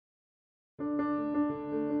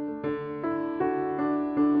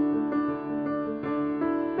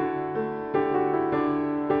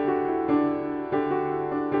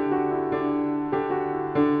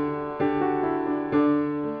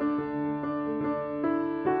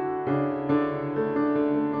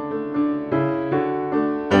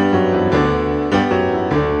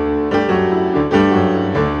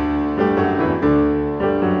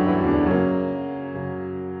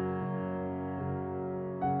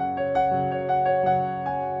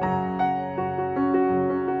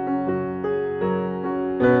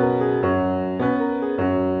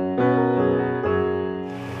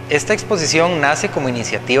Esta exposición nace como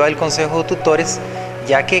iniciativa del Consejo de Tutores,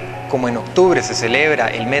 ya que como en octubre se celebra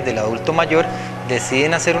el mes del adulto mayor,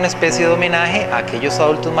 deciden hacer una especie de homenaje a aquellos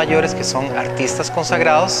adultos mayores que son artistas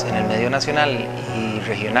consagrados en el medio nacional y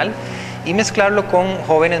regional y mezclarlo con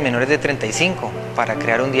jóvenes menores de 35 para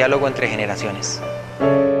crear un diálogo entre generaciones.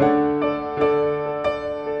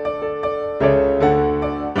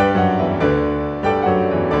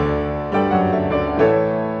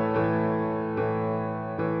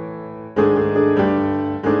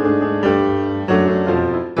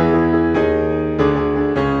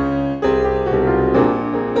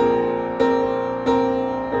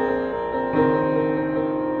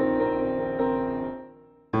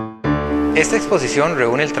 Esta exposición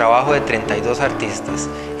reúne el trabajo de 32 artistas.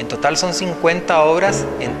 En total son 50 obras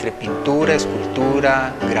entre pintura,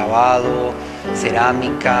 escultura, grabado,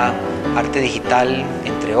 cerámica, arte digital,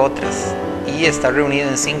 entre otras. Y está reunido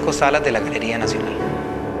en 5 salas de la Galería Nacional.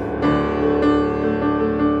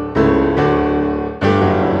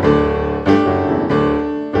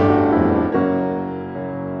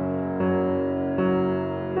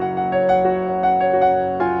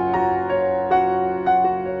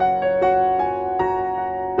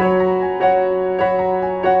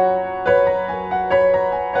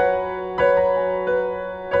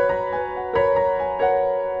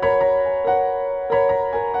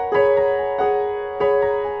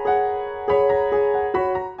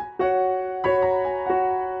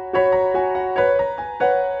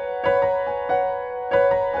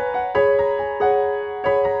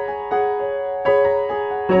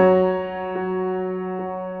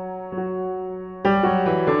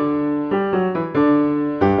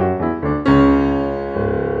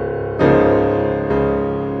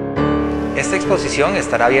 Esta exposición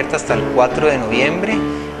estará abierta hasta el 4 de noviembre,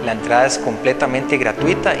 la entrada es completamente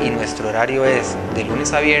gratuita y nuestro horario es de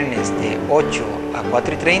lunes a viernes de 8 a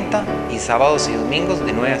 4:30 y sábados y domingos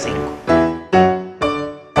de 9 a 5.